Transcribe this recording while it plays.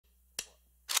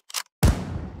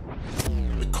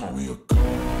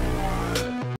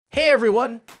Hey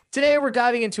everyone! Today we're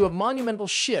diving into a monumental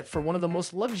shift for one of the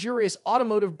most luxurious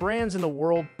automotive brands in the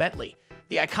world, Bentley.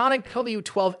 The iconic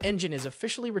W12 engine is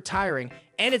officially retiring,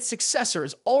 and its successor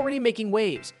is already making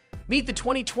waves. Meet the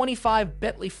 2025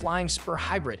 Bentley Flying Spur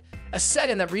Hybrid, a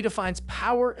sedan that redefines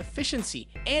power, efficiency,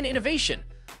 and innovation.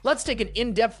 Let's take an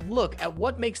in-depth look at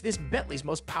what makes this Bentley's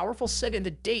most powerful sedan to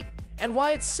date, and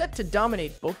why it's set to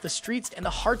dominate both the streets and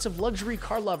the hearts of luxury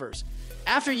car lovers.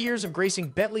 After years of gracing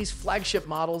Bentley's flagship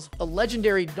models, the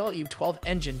legendary W12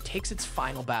 engine takes its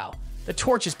final bow. The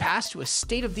torch is passed to a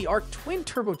state-of-the-art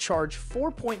twin-turbocharged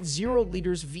 4.0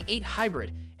 liters V8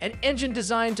 hybrid, an engine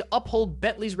designed to uphold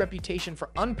Bentley's reputation for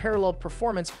unparalleled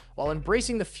performance while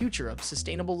embracing the future of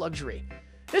sustainable luxury.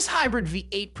 This hybrid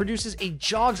V8 produces a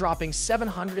jaw-dropping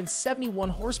 771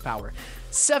 horsepower,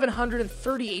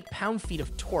 738 pound-feet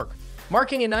of torque,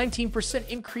 marking a 19%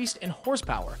 increase in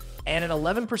horsepower and an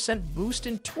 11% boost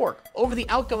in torque over the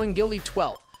outgoing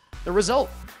W12. The result?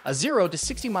 A 0 to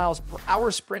 60 miles per hour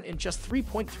sprint in just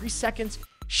 3.3 seconds,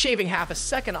 shaving half a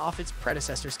second off its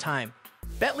predecessor's time.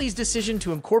 Bentley's decision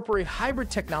to incorporate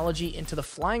hybrid technology into the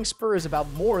Flying Spur is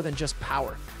about more than just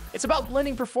power. It's about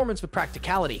blending performance with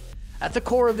practicality. At the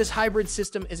core of this hybrid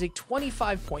system is a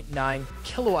 25.9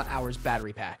 kilowatt-hours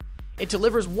battery pack. It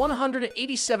delivers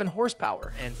 187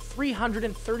 horsepower and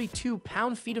 332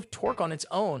 pound-feet of torque on its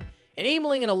own,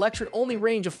 enabling an electric-only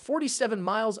range of 47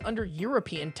 miles under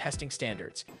European testing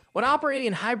standards. When operating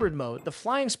in hybrid mode, the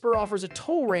Flying Spur offers a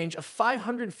total range of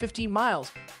 515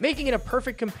 miles, making it a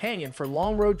perfect companion for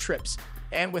long road trips.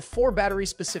 And with 4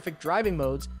 battery-specific driving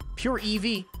modes, pure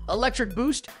EV, electric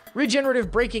boost,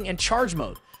 regenerative braking, and charge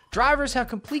mode, drivers have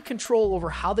complete control over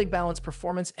how they balance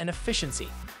performance and efficiency.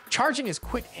 Charging is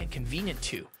quick and convenient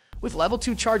too. With level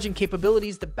 2 charging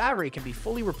capabilities, the battery can be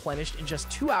fully replenished in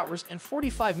just 2 hours and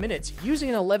 45 minutes using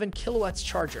an 11 kilowatts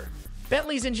charger.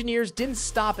 Bentley's engineers didn't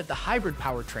stop at the hybrid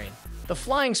powertrain. The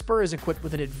Flying Spur is equipped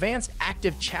with an advanced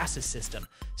active chassis system.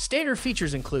 Standard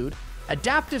features include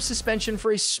adaptive suspension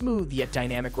for a smooth yet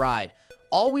dynamic ride,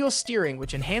 all-wheel steering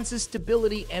which enhances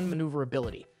stability and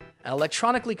maneuverability, an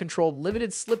electronically controlled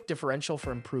limited slip differential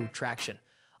for improved traction,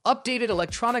 updated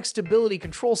electronic stability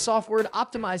control software to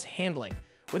optimize handling,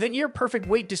 with a near-perfect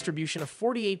weight distribution of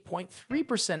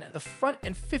 48.3% at the front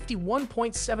and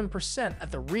 51.7%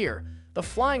 at the rear. The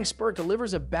Flying Spur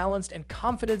delivers a balanced and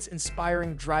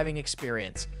confidence-inspiring driving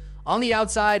experience. On the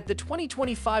outside, the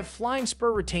 2025 Flying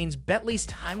Spur retains Bentley's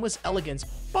timeless elegance,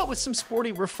 but with some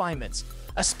sporty refinements.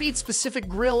 A speed-specific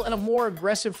grille and a more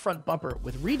aggressive front bumper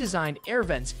with redesigned air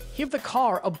vents give the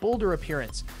car a bolder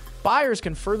appearance. Buyers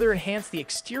can further enhance the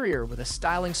exterior with a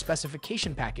styling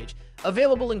specification package,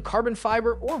 available in carbon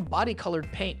fiber or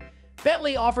body-colored paint.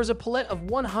 Bentley offers a palette of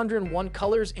 101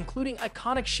 colors, including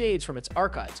iconic shades from its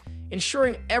archives,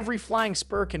 ensuring every Flying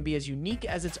Spur can be as unique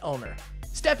as its owner.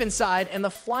 Step inside, and the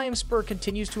Flying Spur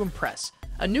continues to impress.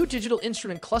 A new digital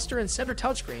instrument cluster and center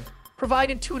touchscreen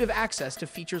provide intuitive access to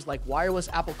features like wireless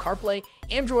Apple CarPlay,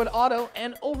 Android Auto,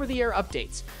 and over-the-air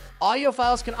updates.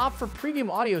 Audiophiles can opt for premium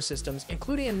audio systems,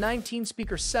 including a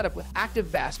 19-speaker setup with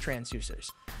active bass transducers.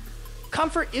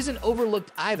 Comfort isn't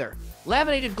overlooked either.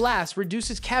 Laminated glass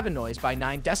reduces cabin noise by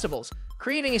 9 decibels,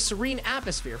 creating a serene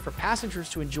atmosphere for passengers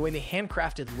to enjoy the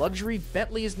handcrafted luxury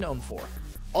Bentley is known for.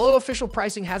 Although official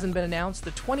pricing hasn't been announced,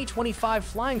 the 2025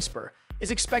 Flying Spur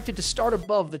is expected to start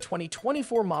above the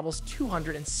 2024 model's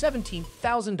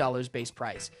 $217,000 base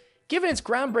price. Given its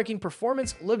groundbreaking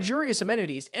performance, luxurious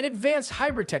amenities, and advanced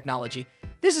hybrid technology,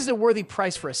 this is a worthy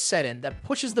price for a sedan that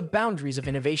pushes the boundaries of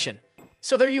innovation.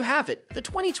 So there you have it, the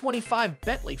 2025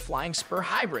 Bentley Flying Spur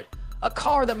Hybrid, a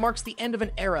car that marks the end of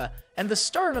an era and the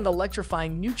start of an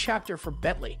electrifying new chapter for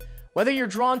Bentley. Whether you're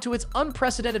drawn to its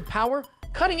unprecedented power,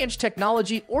 cutting-edge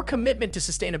technology, or commitment to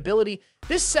sustainability,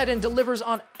 this sedan delivers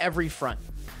on every front.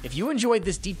 If you enjoyed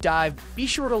this deep dive, be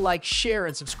sure to like, share,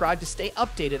 and subscribe to stay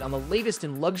updated on the latest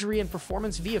in luxury and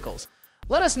performance vehicles.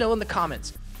 Let us know in the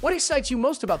comments, what excites you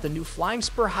most about the new Flying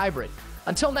Spur Hybrid?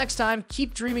 Until next time,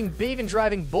 keep dreaming big and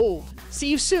driving bold. See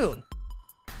you soon!